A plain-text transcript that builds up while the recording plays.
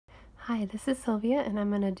Hi, this is Sylvia, and I'm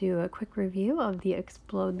going to do a quick review of the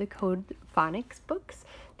Explode the Code Phonics books.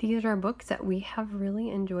 These are books that we have really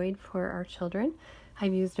enjoyed for our children.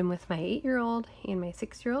 I've used them with my 8-year-old and my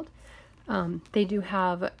 6-year-old. They do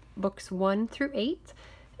have books 1 through 8,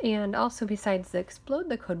 and also besides the Explode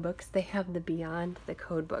the Code books, they have the Beyond the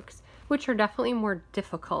Code books, which are definitely more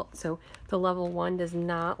difficult. So the level 1 does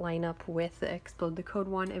not line up with the Explode the Code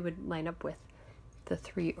one. It would line up with the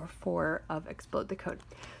 3 or 4 of Explode the Code.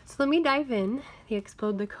 So let me dive in. The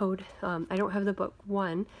Explode the Code, I don't have the book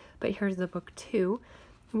 1, but here's the book 2.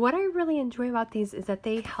 What I really enjoy about these is that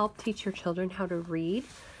they help teach your children how to read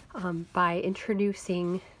by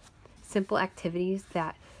introducing simple activities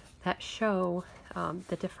that show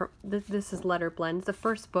the different, this is letter blends. The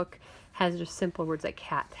first book has just simple words like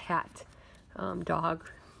cat, hat, dog,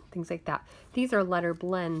 things like that. These are letter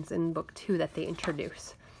blends in book 2 that they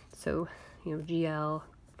introduce. So, you know, GL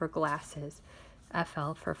for glasses,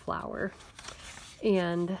 FL for flower.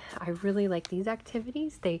 And I really like these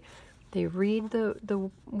activities. They read the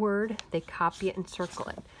word, they copy it and circle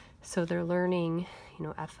it. So they're learning, you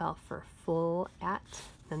know, FL for full at,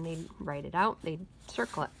 then they write it out, they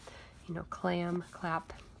circle it, you know, clam,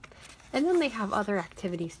 clap. And then they have other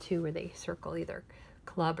activities too where they circle either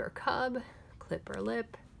club or cub, clip or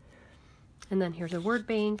lip. And then here's a word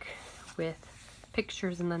bank with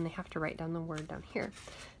pictures, and then they have to write down the word down here.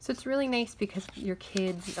 So it's really nice because your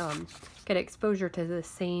kids get exposure to the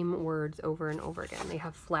same words over and over again. They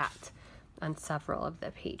have flat on several of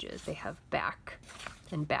the pages. They have back,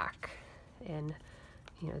 and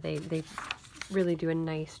you know, they really do a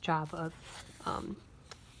nice job of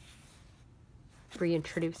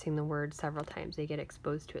reintroducing the word several times. They get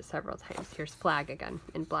exposed to it several times. Here's flag again,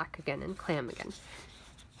 and black again, and clam again.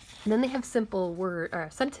 And then they have simple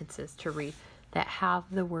sentences to read that have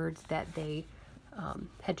the words that they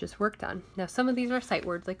had just worked on. Now some of these are sight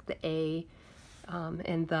words like the A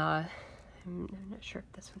and the, I'm not sure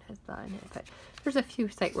if this one has the in it, but there's a few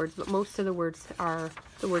sight words, but most of the words are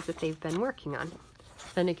the words that they've been working on.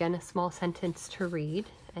 Then again, a small sentence to read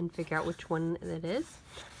and figure out which one it is.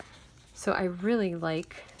 So I really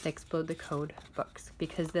like the Explode the Code books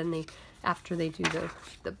because then they, after they do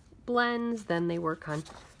the blends, then they work on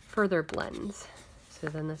further blends. So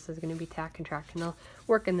then this is going to be tack and track, and they'll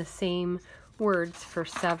work in the same words for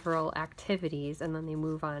several activities, and then they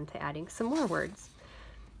move on to adding some more words.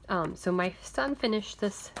 So my son finished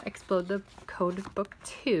this Explode the Code book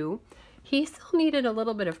 2. He still needed a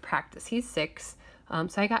little bit of practice. He's 6, so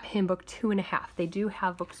I got him book 2.5. They do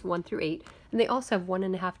have books 1 through 8, and they also have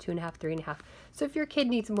 1.5, 2.5, 3.5. So if your kid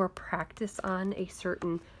needs more practice on a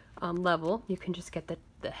certain level, you can just get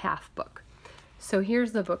the half book. So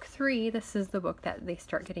here's the book 3. This is the book that they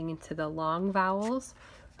start getting into the long vowels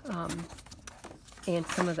and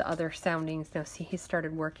some of the other soundings. Now see, he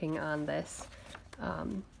started working on this.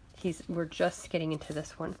 We're just getting into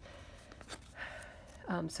this one.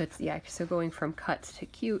 So it's, yeah, so going from cut to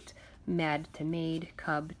cute, mad to made,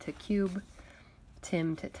 cub to cube,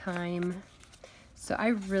 Tim to time. So I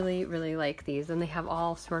really, really like these, and they have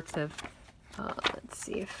all sorts of, let's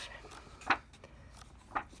see if,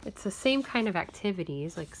 it's the same kind of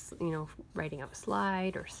activities, like, you know, writing out a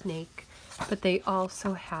slide or snake, but they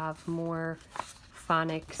also have more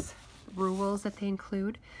phonics rules that they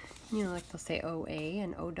include. You know, like they'll say OA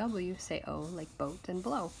and OW, say O, like boat and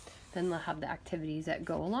blow. Then they'll have the activities that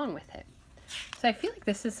go along with it. So I feel like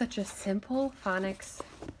this is such a simple phonics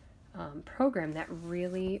program that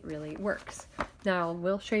really, really works. Now,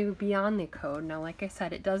 we'll show you Beyond the Code. Now, like I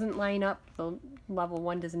said, it doesn't line up, the level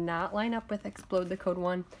 1 does not line up with Explode the Code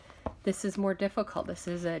 1. This is more difficult. This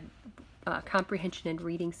is a comprehension and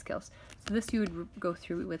reading skills. So this you would go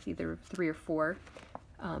through with either 3 or 4,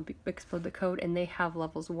 Explode the Code, and they have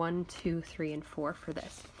levels 1, 2, 3, and 4 for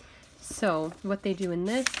this. So what they do in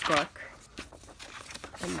this book,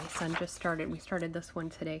 and my son just started, we started this one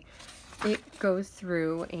today, it goes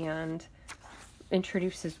through and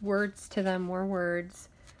introduces words to them, more words,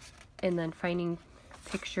 and then finding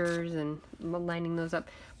pictures and lining those up.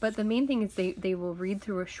 But the main thing is they will read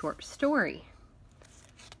through a short story.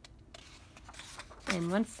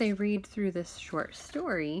 And once they read through this short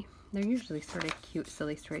story, they're usually sort of cute,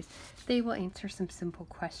 silly stories, they will answer some simple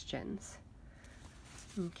questions.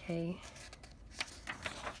 Okay.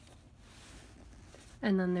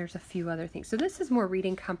 And then there's a few other things. So this is more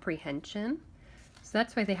reading comprehension. So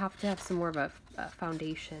that's why they have to have some more of a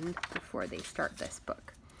foundation before they start this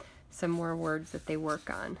book. Some more words that they work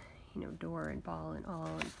on. You know, door and ball and all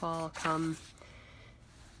and fall, come.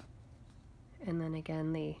 And then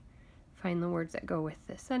again, they find the words that go with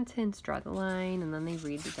the sentence, draw the line, and then they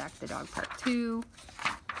read the Jack the Dog Part 2.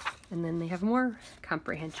 And then they have more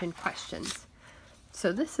comprehension questions.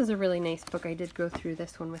 So this is a really nice book. I did go through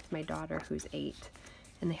this one with my daughter who's 8.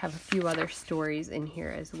 And they have a few other stories in here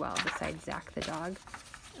as well besides Zach the dog.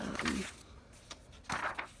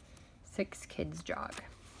 6 Kids Jog.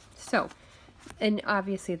 So, and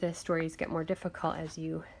obviously the stories get more difficult as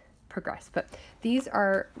you progress, but these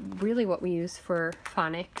are really what we use for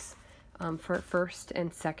phonics for 1st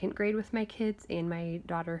and 2nd grade with my kids, and my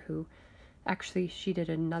daughter, who actually she did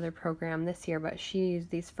another program this year, but she used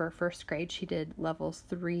these for 1st grade. She did levels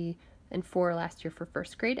 3 and 4 last year for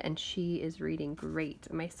 1st grade, and she is reading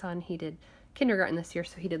great. My son, he did kindergarten this year,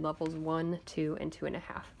 so he did levels 1, 2, and 2.5.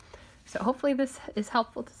 So hopefully this is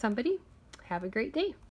helpful to somebody. Have a great day.